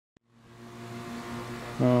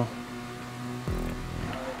Oh.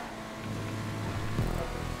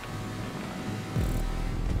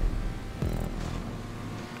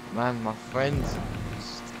 Man, my friend's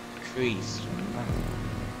creased.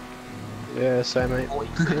 Yeah, same mate.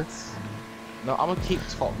 No, I'm gonna keep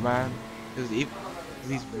top, man, because he's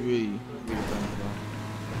really dangerous.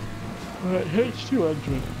 Right,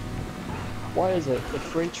 H200. Why is it? The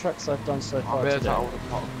 3 tracks I've done so far I today. all the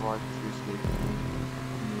part of ride through sleep.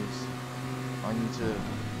 I need to.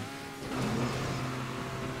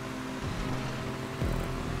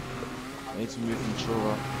 I need to move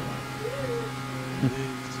controller.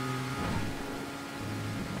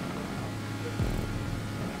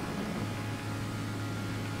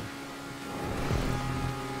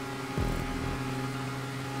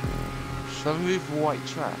 Should I move white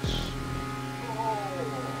trash?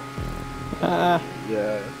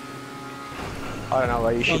 Yeah. I don't know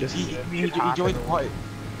why you should have. He joined the party.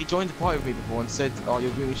 He joined the party with me before and said, "Oh,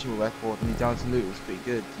 your Green Machine record and you down to loot was pretty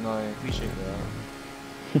good." And I appreciate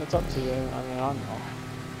that. It's up to you. I mean, I'm not.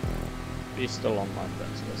 He's still on my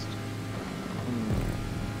friends list.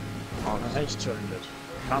 Oh, H200.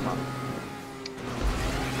 Come on.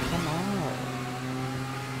 Come on.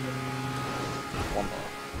 One more.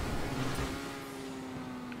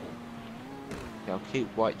 yeah, I'll keep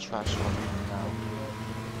white trash on now.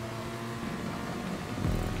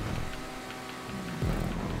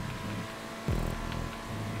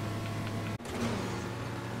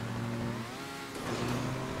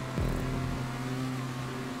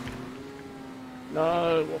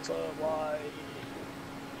 No, what's up? Why?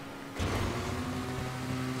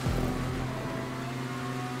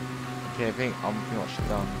 Okay, I think I'm pretty much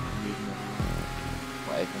done moving it.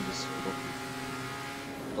 But I can just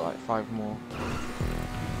got like 5 more.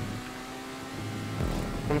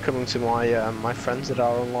 I'm coming to my my friends that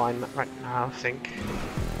are online right now. I think.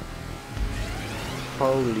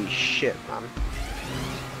 Holy shit, man!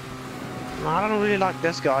 I don't really like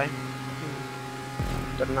this guy.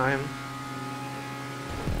 Don't know him.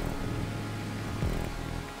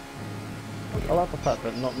 I like the fact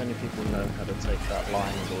that not many people know how to take that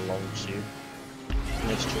line with a long tube.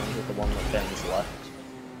 And it's the one that bends left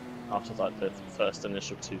after like the first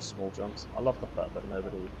initial 2 small jumps. I love the fact that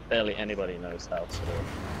barely anybody knows how to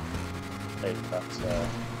take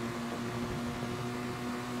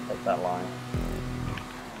that line.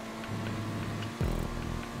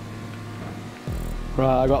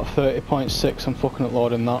 Right, I got 30.6, I'm fucking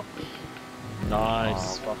uploading that.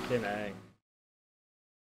 Nice, fucking A.